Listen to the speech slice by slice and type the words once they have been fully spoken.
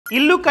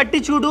ఇల్లు కట్టి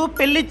చూడు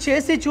పెళ్లి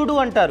చేసి చూడు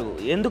అంటారు.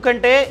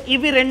 ఎందుకంటే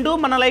ఇవి రెండు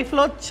మన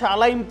లైఫ్లో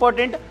చాలా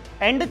ఇంపార్టెంట్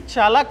అండ్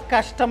చాలా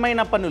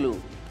కష్టమైన పనులు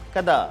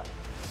కదా.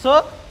 సో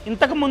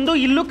ఇంతకుముందు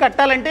ఇల్లు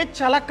కట్టాలంటే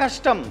చాలా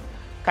కష్టం,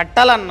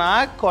 కట్టాలన్నా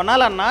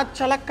కొనాలన్నా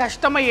చాలా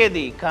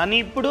కష్టమయ్యేది. కానీ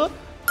ఇప్పుడు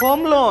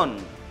హోమ్ లోన్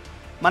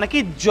మనకి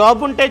జాబ్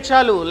ఉంటే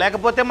చాలు,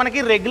 లేకపోతే మనకి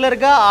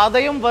రెగ్యులర్గా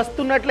ఆదాయం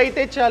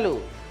వస్తున్నట్లయితే చాలు,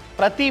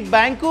 ప్రతి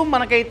బ్యాంకు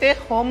మనకైతే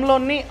హోమ్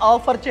లోన్ని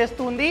ఆఫర్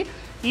చేస్తుంది.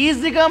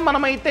 ఈజీగా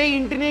మనమైతే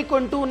ఇంటిని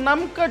కొంటూ ఉన్నాం,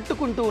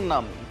 కట్టుకుంటూ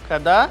ఉన్నాం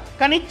కదా.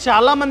 కానీ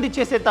చాలామంది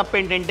చేసే తప్పు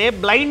ఏంటంటే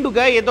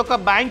బ్లైండ్గా ఏదో ఒక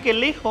బ్యాంక్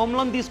వెళ్ళి హోమ్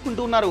లోన్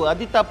తీసుకుంటూ ఉన్నారు.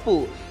 అది తప్పు.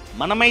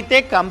 మనమైతే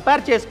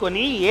కంపేర్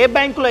చేసుకొని ఏ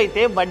బ్యాంకులో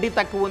అయితే వడ్డీ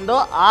తక్కువ ఉందో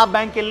ఆ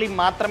బ్యాంక్ వెళ్ళి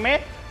మాత్రమే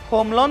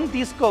హోమ్ లోన్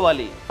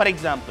తీసుకోవాలి. ఫర్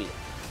ఎగ్జాంపుల్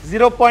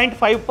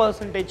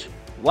 0.5%,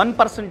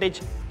 1%,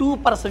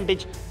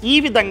 2% ఈ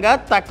విధంగా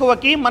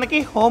తక్కువకి మనకి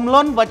హోమ్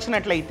లోన్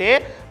వచ్చినట్లయితే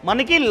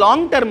మనకి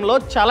లాంగ్ టర్మ్లో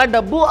చాలా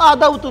డబ్బు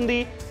ఆదా అవుతుంది.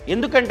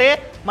 ఎందుకంటే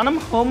మనం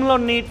హోమ్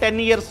లోన్ని 10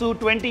 ఇయర్స్,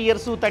 20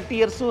 ఇయర్స్, 30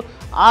 ఇయర్స్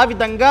ఆ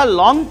విధంగా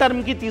లాంగ్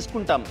టర్మ్కి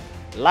తీసుకుంటాం.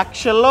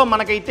 లక్షల్లో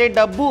మనకైతే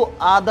డబ్బు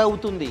ఆదా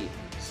అవుతుంది.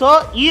 సో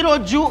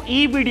ఈరోజు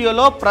ఈ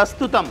వీడియోలో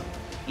ప్రస్తుతం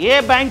ఏ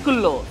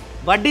బ్యాంకుల్లో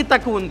వడ్డీ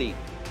తక్కువ ఉంది,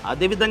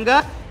 అదేవిధంగా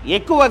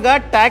ఎక్కువగా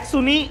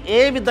ట్యాక్స్ని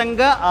ఏ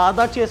విధంగా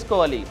ఆదా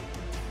చేసుకోవాలి,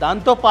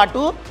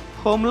 దాంతోపాటు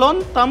హోమ్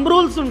లోన్ థంబ్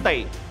రూల్స్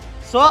ఉంటాయి.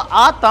 సో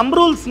ఆ థంబ్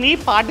రూల్స్ని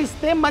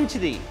పాటిస్తే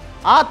మంచిది.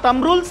 ఆ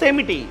థంబ్ రూల్స్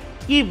ఏమిటి,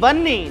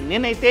 ఇవన్నీ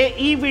నేనైతే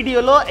ఈ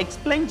వీడియోలో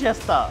ఎక్స్ప్లెయిన్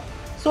చేస్తా.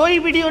 సో ఈ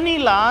వీడియోని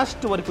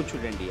లాస్ట్ వరకు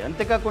చూడండి.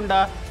 అంతేకాకుండా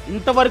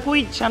ఇంతవరకు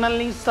ఈ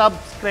ఛానల్ని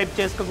సబ్స్క్రైబ్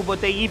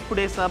చేసుకోకపోతే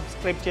ఇప్పుడే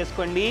సబ్స్క్రైబ్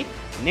చేసుకోండి.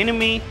 నేను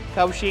మీ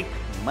కౌశిక్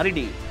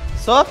మరిడి.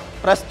 సో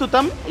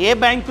ప్రస్తుతం ఏ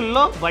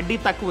బ్యాంకుల్లో వడ్డీ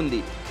తక్కువ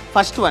ఉంది?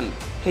 First one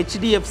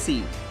HDFC.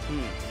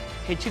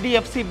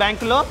 హెచ్డిఎఫ్సి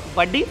బ్యాంకులో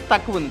వడ్డీ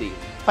తక్కువ ఉంది.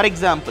 ఫర్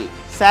ఎగ్జాంపుల్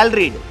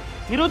శాలరీడ్,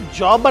 మీరు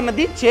జాబ్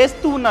అన్నది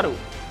చేస్తూ ఉన్నారు,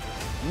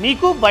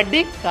 మీకు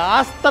వడ్డీ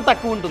కాస్త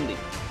తక్కువ ఉంటుంది.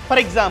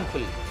 ఫర్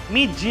ఎగ్జాంపుల్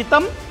మీ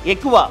జీతం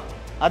ఎక్కువ,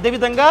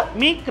 అదేవిధంగా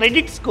మీ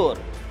credit score,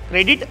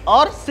 credit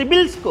are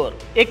CIBIL score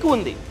ఎక్కువ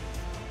ఉంది.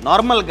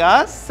 నార్మల్గా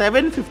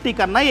 750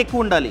 కన్నా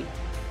ఎక్కువ ఉండాలి,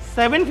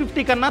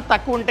 750 కన్నా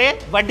తక్కువ ఉంటే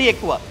వడ్డీ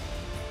ఎక్కువ.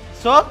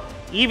 సో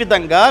ఈ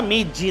విధంగా మీ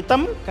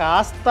జీతం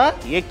కాస్త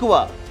ఎక్కువ,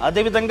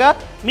 అదేవిధంగా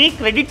మీ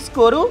క్రెడిట్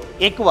స్కోరు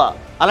ఎక్కువ,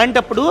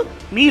 అలాంటప్పుడు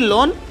మీ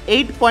లోన్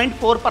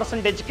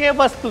 8.4%కే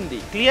వస్తుంది.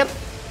 క్లియర్?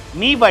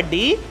 మీ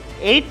వడ్డీ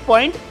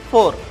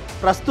 8.4.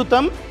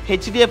 ప్రస్తుతం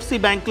హెచ్డిఎఫ్సి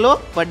బ్యాంక్లో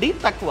వడ్డీ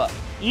తక్కువ.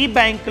 ఈ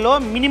బ్యాంకులో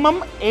మినిమం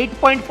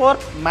 8.4,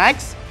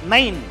 మ్యాక్స్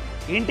 9.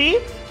 ఏంటి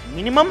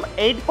మినిమం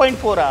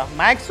 8.4,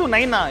 మ్యాక్స్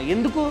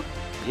 9?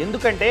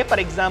 ఎందుకంటే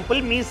for example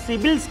me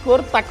CIBIL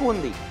score తక్కువ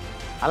ఉంది,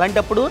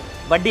 అలాంటప్పుడు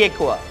వడ్డీ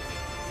ఎక్కువ.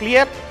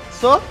 క్లియర్?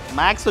 సో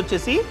మ్యాక్స్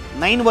వచ్చేసి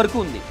 9 వరకు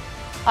ఉంది.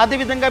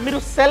 అదేవిధంగా మీరు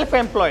సెల్ఫ్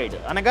ఎంప్లాయిడ్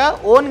అనగా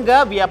ఓన్గా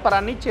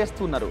వ్యాపారాన్ని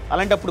చేస్తున్నారు,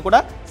 అలాంటప్పుడు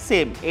కూడా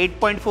సేమ్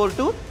 8.4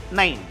 to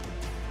 9.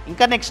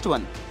 ఇంకా next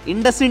one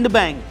IndusInd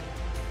bank.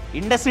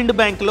 IndusInd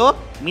బ్యాంక్లో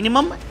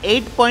మినిమం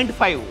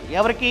 8.5.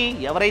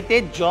 ఎవరైతే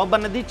జాబ్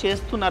అన్నది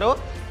చేస్తున్నారో,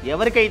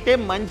 ఎవరికైతే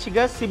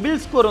మంచిగా సిబిల్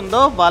స్కోర్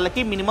ఉందో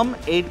వాళ్ళకి మినిమం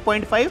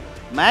 8.5,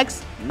 మ్యాక్స్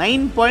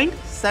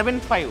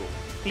 9.75.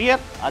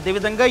 క్లియర్?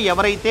 అదేవిధంగా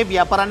ఎవరైతే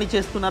వ్యాపారాన్ని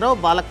చేస్తున్నారో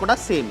వాళ్ళకు కూడా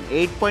సేమ్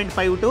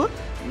 8.5 to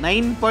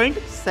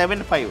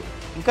 9.75.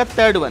 ఇంకా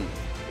third one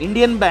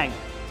Indian bank.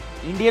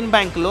 Indian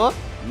బ్యాంక్లో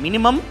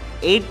మినిమం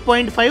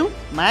 8.5,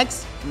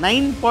 మ్యాక్స్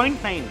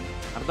 9.9.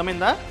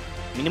 అర్థమైందా?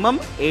 Minimum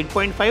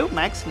 8.5,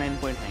 max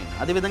 9.9.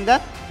 అదేవిధంగా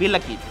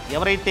వీళ్ళకి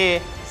ఎవరైతే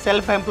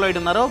సెల్ఫ్ ఎంప్లాయిడ్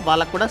ఉన్నారో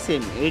వాళ్ళకు కూడా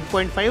same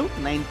 8.5,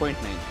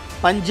 9.9.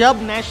 Punjab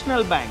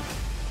national bank.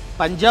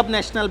 Punjab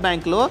national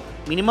బ్యాంక్లో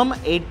మినిమం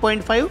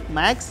 8.5,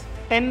 మ్యాక్స్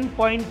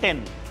 10.10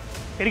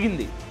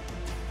 పెరిగింది.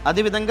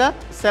 అదేవిధంగా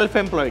సెల్ఫ్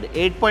ఎంప్లాయిడ్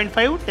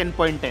 8.5,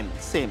 10.10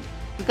 సేమ్.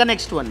 ఇంకా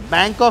next one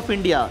bank of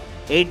India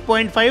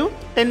 8.5,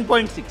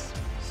 10.6.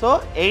 So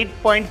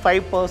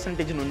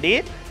 8.5% నుండి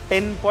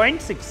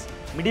 10.6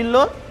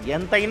 మిడిల్లో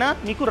ఎంతైనా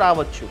మీకు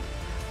రావచ్చు.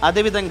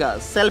 అదేవిధంగా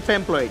సెల్ఫ్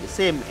ఎంప్లాయిడ్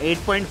సేమ్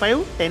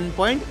 8.5,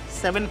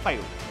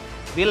 10.75.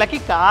 వీళ్ళకి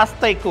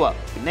కాస్త ఎక్కువ.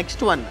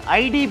 Next one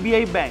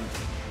IDBI bank.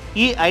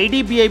 ఈ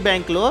ఐడిబిఐ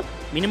బ్యాంక్లో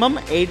మినిమం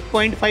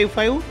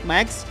 8.55,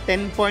 మ్యాక్స్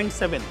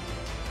 10.7.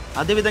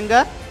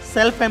 అదేవిధంగా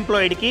సెల్ఫ్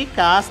ఎంప్లాయిడ్కి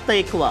కాస్త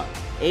ఎక్కువ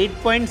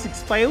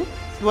 8.65,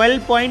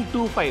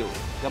 12.25.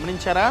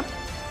 గమనించారా?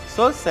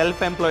 సో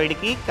సెల్ఫ్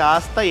ఎంప్లాయిడ్కి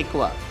కాస్త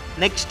ఎక్కువ.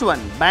 Next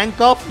one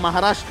bank of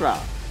Maharashtra.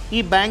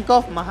 ఈ బ్యాంక్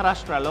ఆఫ్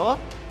మహారాష్ట్రలో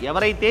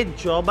ఎవరైతే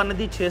జాబ్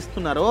అన్నది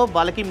చేస్తున్నారో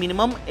వాళ్ళకి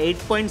మినిమం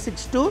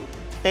 8.6 to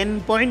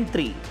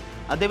 10.3.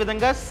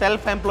 అదేవిధంగా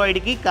సెల్ఫ్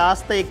ఎంప్లాయిడ్కి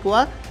కాస్త ఎక్కువ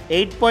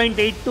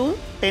 8.8 to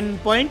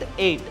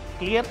 10.8.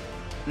 Clear?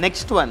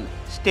 Next one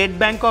state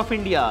bank of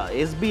India,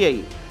 SBI.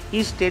 ఈ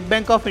స్టేట్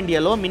బ్యాంక్ ఆఫ్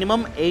ఇండియాలో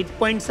మినిమం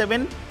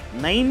 8.7,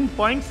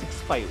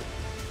 9.65.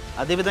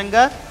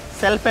 అదేవిధంగా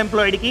self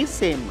ఎంప్లాయిడ్కి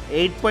same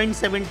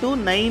 8.7 to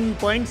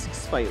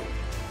 9.65.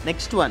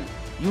 Next one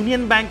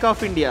union bank of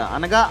India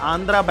అనగా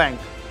ఆంధ్ర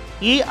బ్యాంక్.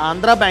 ఈ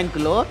ఆంధ్ర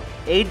బ్యాంకులో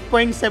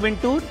 8.7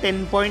 to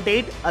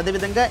 10.8,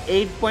 అదేవిధంగా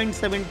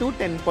 8.7 to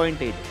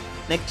 10.8.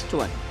 Next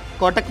one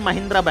Kotak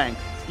Mahindra bank.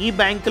 ఈ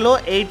బ్యాంకులో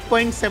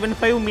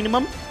 8.75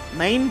 మినిమం,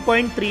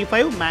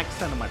 9.35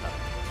 మ్యాక్స్ అనమాట.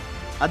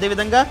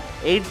 అదేవిధంగా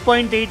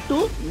 8.8 టు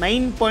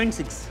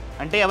 9.6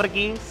 అంటే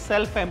ఎవరికి?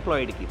 సెల్ఫ్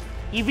ఎంప్లాయిడ్కి.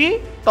 ఇవి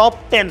టాప్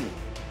 10.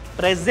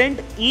 ప్రెజెంట్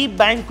ఈ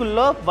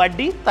బ్యాంకుల్లో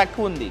వడ్డీ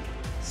తక్కువ ఉంది.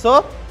 సో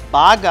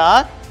బాగా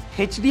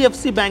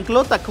హెచ్డిఎఫ్సి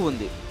బ్యాంకులో తక్కువ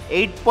ఉంది,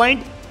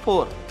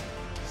 8.4.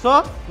 సో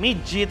మీ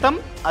జీతం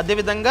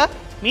అదేవిధంగా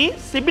మీ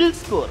సిబిల్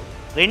స్కోర్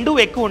రెండు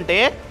ఎక్కువ ఉంటే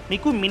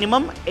మీకు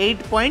మినిమం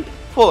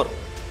 8.4.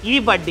 ఈ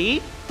వడ్డీ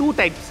 2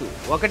 టైప్స్,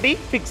 ఒకటి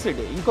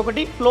ఫిక్స్డ్,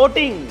 ఇంకొకటి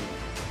ఫ్లోటింగ్.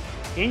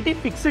 ఏంటి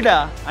ఫిక్స్డా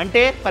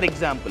అంటే? ఫర్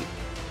ఎగ్జాంపుల్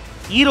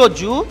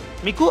ఈరోజు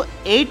మీకు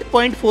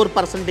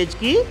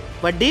 8.4%కి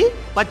వడ్డీ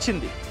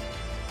వచ్చింది,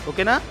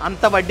 ఓకేనా?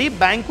 అంత వడ్డీ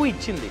బ్యాంకు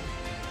ఇచ్చింది.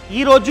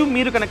 ఈరోజు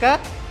మీరు కనుక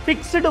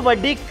ఫిక్స్డ్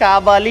వడ్డీ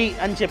కావాలి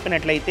అని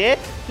చెప్పినట్లయితే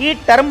ఈ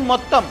టర్మ్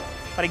మొత్తం,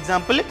 ఫర్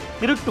ఎగ్జాంపుల్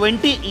మీరు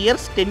 20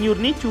 ఇయర్స్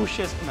టెన్యూర్ని చూస్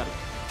చేసుకున్నారు.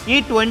 ఈ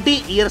 20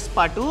 ఇయర్స్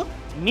పాటు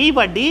మీ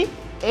వడ్డీ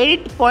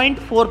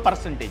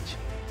 8.4%,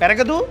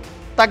 పెరగదు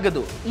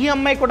తగ్గదు.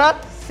 ఈఎంఐ కూడా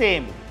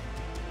సేమ్.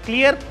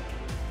 క్లియర్?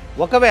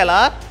 ఒకవేళ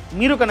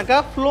మీరు కనుక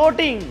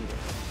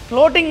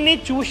ఫ్లోటింగ్ని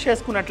చూస్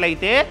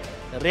చేసుకున్నట్లయితే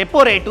రెపో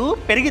రేటు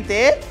పెరిగితే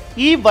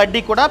ఈ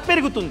వడ్డీ కూడా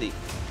పెరుగుతుంది.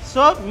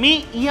 సో మీ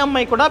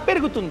ఈఎంఐ కూడా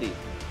పెరుగుతుంది.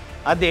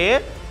 అదే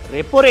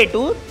రెపో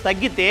రేటు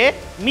తగ్గితే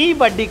మీ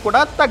వడ్డీ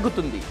కూడా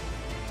తగ్గుతుంది.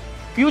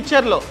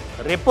 ఫ్యూచర్లో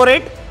రెపో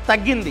రేట్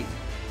తగ్గింది,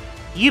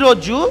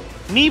 ఈరోజు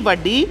మీ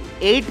వడ్డీ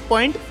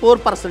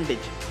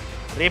 8.4%,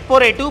 రెపో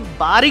రేటు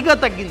భారీగా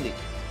తగ్గింది,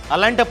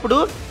 అలాంటప్పుడు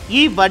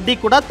ఈ వడ్డీ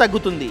కూడా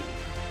తగ్గుతుంది.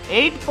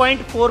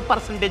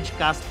 8.4%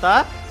 కాస్త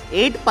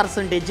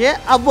 8%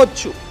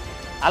 అవ్వచ్చు,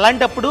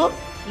 అలాంటప్పుడు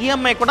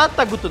ఈఎంఐ కూడా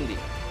తగ్గుతుంది.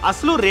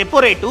 అసలు రెపో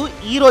రేటు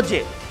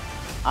ఈరోజే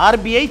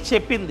ఆర్బీఐ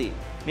చెప్పింది,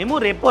 మేము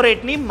రెపో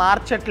రేట్ని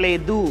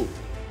మార్చట్లేదు.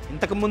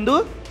 ఇంతకుముందు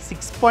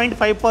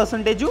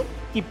 6.5%,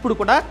 ఇప్పుడు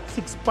కూడా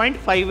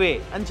 6.5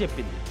 అని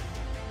చెప్పింది.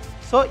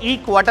 సో ఈ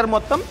క్వార్టర్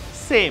మొత్తం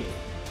సేమ్.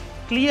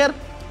 క్లియర్?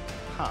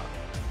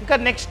 ఇంకా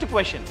నెక్స్ట్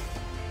క్వశ్చన్,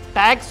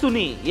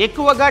 ట్యాక్స్ని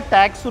ఎక్కువగా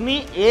ట్యాక్స్ని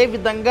ఏ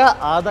విధంగా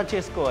ఆదా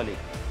చేసుకోవాలి?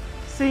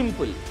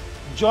 సింపుల్.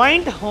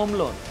 జాయింట్ హోమ్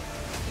లోన్,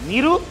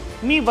 మీరు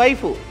మీ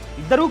వైఫ్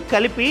ఇద్దరు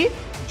కలిపి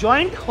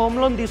జాయింట్ హోమ్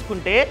లోన్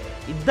తీసుకుంటే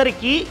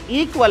ఇద్దరికి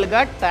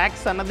ఈక్వల్గా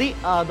ట్యాక్స్ అన్నది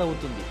ఆదా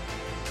అవుతుంది.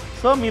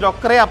 సో మీరు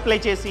ఒక్కరే అప్లై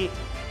చేసి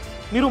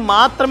మీరు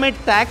మాత్రమే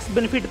ట్యాక్స్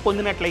బెనిఫిట్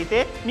పొందినట్లయితే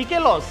మీకే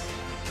లాస్.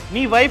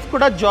 మీ వైఫ్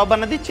కూడా జాబ్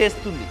అన్నది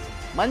చేస్తుంది,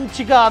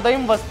 మంచిగా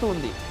ఆదాయం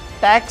వస్తుంది,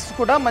 ట్యాక్స్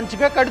కూడా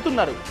మంచిగా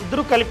కడుతున్నారు,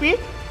 ఇద్దరు కలిపి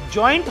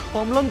జాయింట్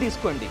హోమ్ లోన్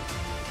తీసుకోండి.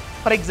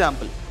 ఫర్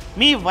ఎగ్జాంపుల్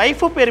మీ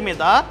వైఫ్ పేరు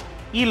మీద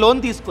ఈ లోన్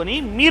తీసుకొని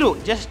మీరు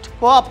జస్ట్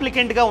కో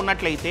అప్లికెంట్గా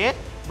ఉన్నట్లయితే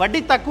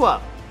వడ్డీ తక్కువ.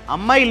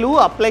 అమ్మాయిలు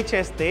అప్లై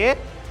చేస్తే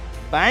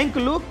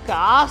బ్యాంకులు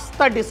కాస్త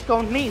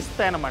డిస్కౌంట్ని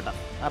ఇస్తాయన్నమాట.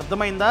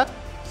 అర్థమైందా?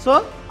 సో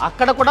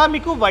అక్కడ కూడా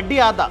మీకు వడ్డీ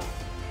ఆదా.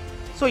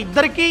 సో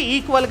ఇద్దరికీ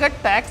ఈక్వల్గా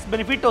ట్యాక్స్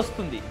బెనిఫిట్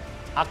వస్తుంది,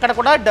 అక్కడ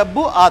కూడా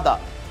డబ్బు ఆదా.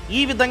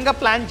 ఈ విధంగా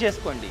ప్లాన్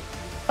చేసుకోండి.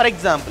 ఫర్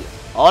ఎగ్జాంపుల్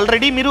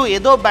ఆల్రెడీ మీరు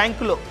ఏదో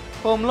బ్యాంకులో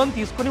హోమ్ లోన్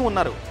తీసుకుని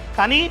ఉన్నారు,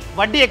 కానీ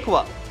వడ్డీ ఎక్కువ.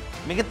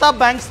 మిగతా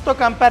బ్యాంక్స్తో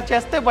కంపేర్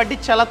చేస్తే వడ్డీ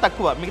చాలా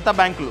తక్కువ మిగతా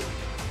బ్యాంకులు.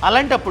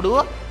 అలాంటప్పుడు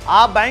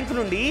ఆ బ్యాంకు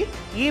నుండి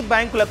ఈ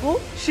బ్యాంకులకు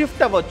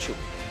షిఫ్ట్ అవ్వచ్చు.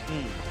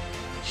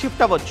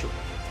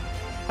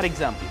 ఫర్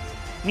ఎగ్జాంపుల్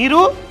మీరు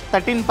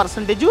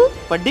 13%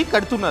 వడ్డీ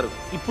కడుతున్నారు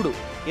ఇప్పుడు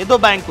ఏదో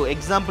బ్యాంకు,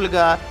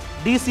 ఎగ్జాంపుల్గా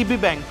DCB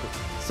bank.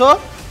 So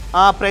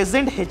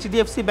present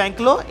HDFC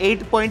బ్యాంకులో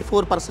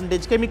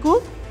 8.4%కే మీకు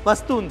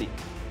వస్తుంది.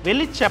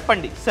 వెళ్ళి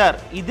చెప్పండి, సార్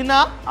ఇది నా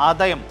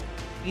ఆదాయం,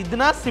 ఇది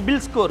నా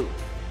సిబిల్ స్కోరు,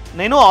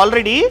 నేను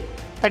ఆల్రెడీ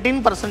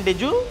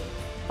 13%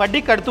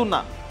 వడ్డీ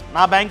కడుతున్నా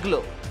నా బ్యాంకులో.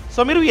 సో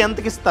మీరు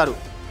ఎంతకి ఇస్తారు?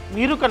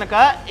 మీరు కనుక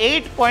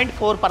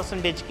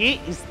 8.4%కి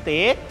ఇస్తే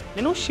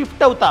నేను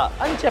షిఫ్ట్ అవుతా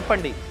అని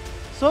చెప్పండి.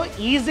 సో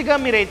ఈజీగా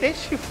మీరైతే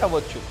షిఫ్ట్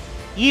అవ్వచ్చు.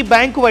 ఈ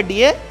బ్యాంకు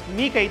వడ్డీయే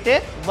మీకైతే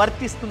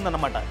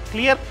వర్తిస్తుందన్నమాట.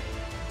 క్లియర్?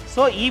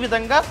 సో ఈ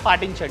విధంగా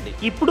పాటించండి.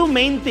 ఇప్పుడు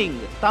మెయిన్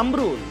థింగ్ థంబ్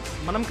రూల్స్.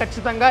 మనం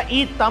ఖచ్చితంగా ఈ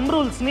థంబ్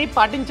రూల్స్ని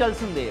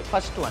పాటించాల్సిందే.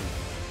 ఫస్ట్ వన్,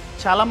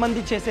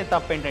 చాలామంది చేసే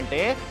తప్పు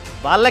ఏంటంటే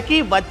వాళ్ళకి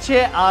వచ్చే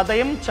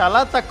ఆదాయం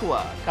చాలా తక్కువ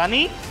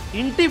కానీ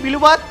ఇంటి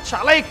విలువ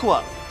చాలా ఎక్కువ,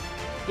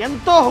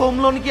 ఎంతో హోమ్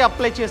లోన్కి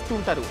అప్లై చేస్తూ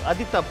ఉంటారు.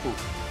 అది తప్పు.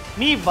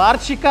 మీ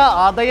వార్షిక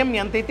ఆదాయం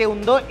ఎంతైతే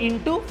ఉందో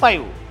ఇంటూ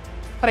 5.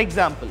 ఫర్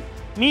ఎగ్జాంపుల్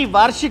మీ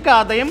వార్షిక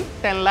ఆదాయం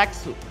 10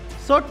 lakhs.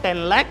 So 10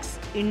 lakhs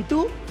into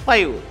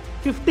 5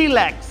 50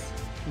 lakhs.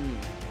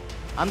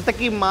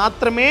 అంతకి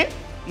మాత్రమే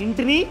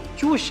ఇంటిని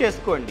చూస్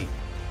చేసుకోండి.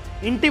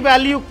 ఇంటి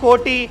వాల్యూ 1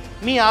 కోటి,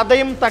 మీ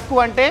ఆదాయం తక్కువ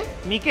అంటే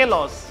మీకే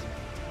లాస్.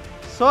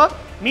 సో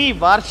మీ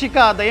వార్షిక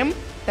ఆదాయం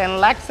 10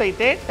 lakhs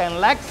అయితే 10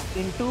 lakhs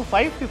ఇంటూ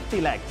 5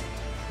 50 lakhs.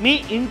 మీ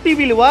ఇంటి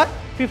విలువ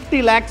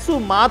 50 lakhs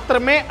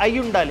మాత్రమే అయి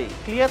ఉండాలి.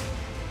 క్లియర్?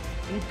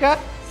 ఇంకా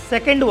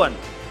సెకండ్ వన్,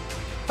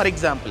 ఫర్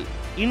ఎగ్జాంపుల్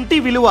ఇంటి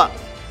విలువ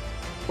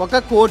 1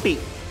 కోటి,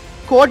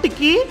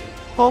 కోటికి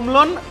హోమ్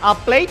లోన్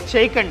అప్లై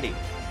చేయకండి.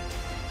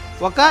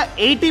 ఒక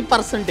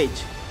 80%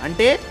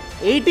 అంటే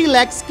 80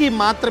 lakhsకి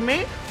మాత్రమే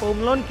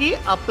హోమ్ లోన్కి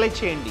అప్లై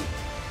చేయండి.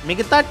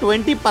 మిగతా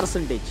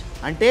 20%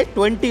 అంటే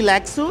 20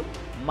 lakhs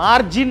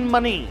మార్జిన్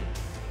మనీ.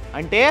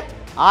 అంటే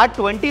ఆ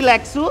 20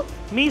 lakhs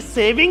మీ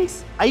సేవింగ్స్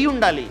అయి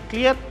ఉండాలి.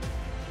 క్లియర్?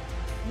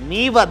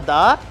 మీ వద్ద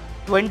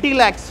 20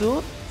 lakhs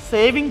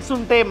సేవింగ్స్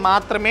ఉంటే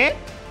మాత్రమే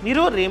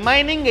మీరు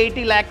రిమైనింగ్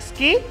 80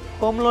 lakhsకి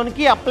హోమ్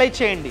లోన్కి అప్లై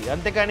చేయండి.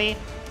 అంతేకాని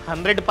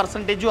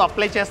 100%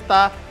 అప్లై చేస్తా,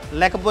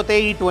 లేకపోతే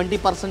ఈ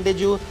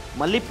 20%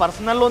 మళ్ళీ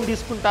పర్సనల్ లోన్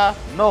తీసుకుంటా,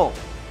 నో.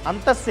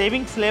 అంత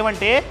సేవింగ్స్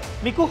లేవంటే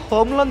మీకు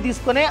హోమ్ లోన్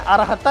తీసుకునే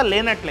అర్హత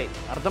లేనట్లే.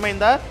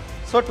 అర్థమైందా?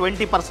 సో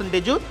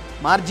 20%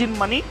 మార్జిన్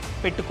మనీ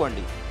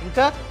పెట్టుకోండి.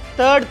 ఇంకా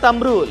థర్డ్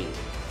థంబ్ రూల్,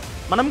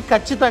 మనం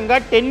ఖచ్చితంగా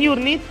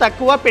టెన్యూర్ని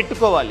తక్కువ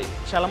పెట్టుకోవాలి.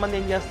 చాలామంది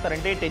ఏం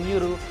చేస్తారంటే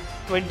టెన్యూరు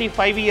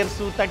 25 years,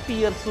 30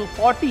 years,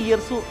 40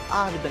 years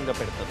ఆ విధంగా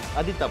పెడతారు.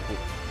 అది తప్పు.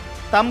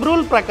 థంబ్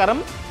రూల్ ప్రకారం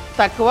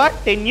తక్కువ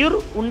టెన్యూర్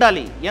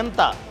ఉండాలి. ఎంత?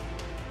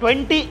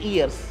 20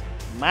 years,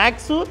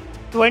 మ్యాక్స్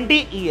 20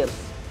 years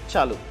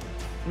చాలు.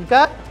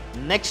 ఇంకా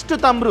నెక్స్ట్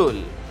థంబ్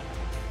రూల్,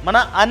 మన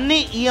అన్ని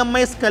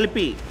ఈఎంఐస్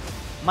కలిపి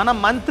మన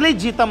మంత్లీ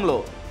జీతంలో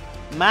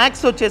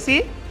మ్యాక్స్ వచ్చేసి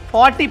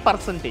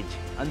 40%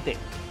 అంతే.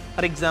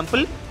 ఫర్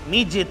ఎగ్జాంపుల్ మీ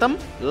జీతం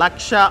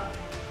 1,00,000,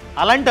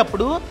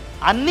 అలాంటప్పుడు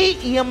అన్ని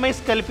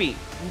ఈఎంఐస్ కలిపి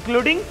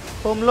ఇంక్లూడింగ్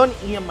హోమ్ లోన్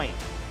ఈఎంఐ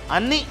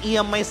అన్ని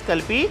ఈఎంఐస్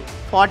కలిపి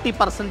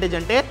 40%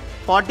 అంటే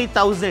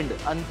 40,000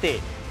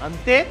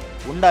 అంతే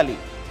ఉండాలి.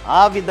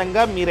 ఆ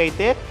విధంగా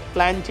మీరైతే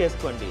ప్లాన్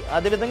చేసుకోండి.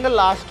 అదేవిధంగా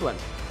లాస్ట్ వన్,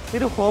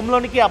 మీరు హోమ్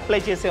లోన్కి అప్లై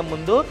చేసే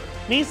ముందు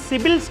మీ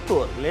సిబిల్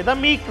స్కోర్ లేదా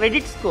మీ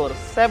క్రెడిట్ స్కోర్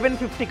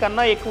 750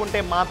 కన్నా ఎక్కువ ఉంటే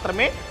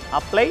మాత్రమే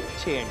అప్లై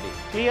చేయండి.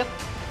 క్లియర్?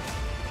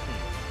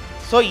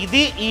 సో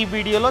ఇది ఈ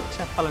వీడియోలో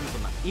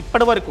చెప్పాలనుకున్నా.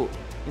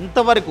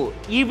 ఇంతవరకు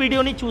ఈ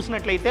వీడియోని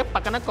చూసినట్లయితే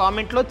పక్కన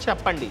కామెంట్లో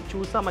చెప్పండి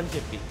చూసామని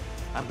చెప్పి.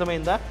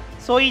 అర్థమైందా?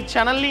 సో ఈ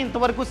ఛానల్ని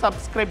ఇంతవరకు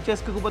సబ్స్క్రైబ్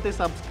చేసుకోకపోతే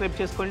సబ్స్క్రైబ్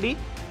చేసుకోండి.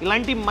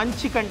 ఇలాంటి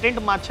మంచి కంటెంట్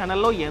మా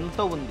ఛానల్లో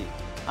ఎంతో ఉంది.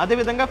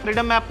 అదేవిధంగా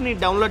ఫ్రీడమ్ యాప్ని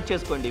డౌన్లోడ్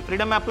చేసుకోండి.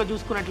 ఫ్రీడమ్ యాప్లో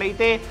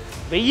చూసుకున్నట్లయితే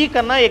 1000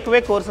 కన్నా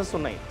ఎక్కువే కోర్సెస్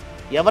ఉన్నాయి.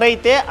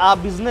 ఎవరైతే ఆ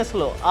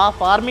బిజినెస్లో ఆ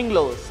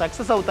ఫార్మింగ్లో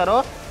సక్సెస్ అవుతారో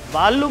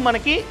వాళ్ళు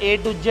మనకి A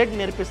to Z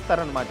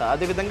నేర్పిస్తారనమాట.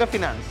 అదేవిధంగా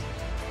finance,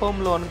 home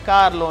loan,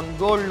 car loan,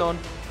 gold loan,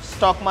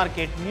 stock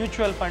market,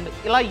 mutual fund,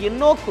 ఇలా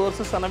ఎన్నో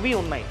కోర్సెస్ అనేవి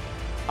ఉన్నాయి.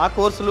 ఆ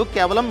కోర్సులు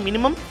కేవలం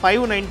మినిమం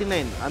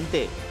 599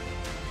 అంతే.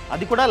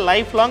 అది కూడా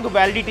లైఫ్ లాంగ్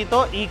వ్యాలిడిటీతో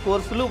ఈ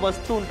కోర్సులు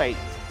వస్తూ ఉంటాయి.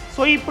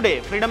 సో ఇప్పుడే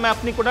ఫ్రీడమ్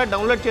యాప్ని కూడా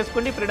డౌన్లోడ్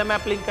చేసుకోండి. ఫ్రీడమ్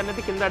యాప్ లింక్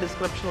అనేది కింద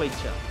డిస్క్రిప్షన్లో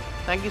ఇచ్చా.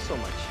 Thank you so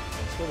much.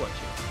 Thanks for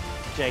watching.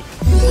 జై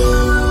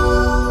హింద్.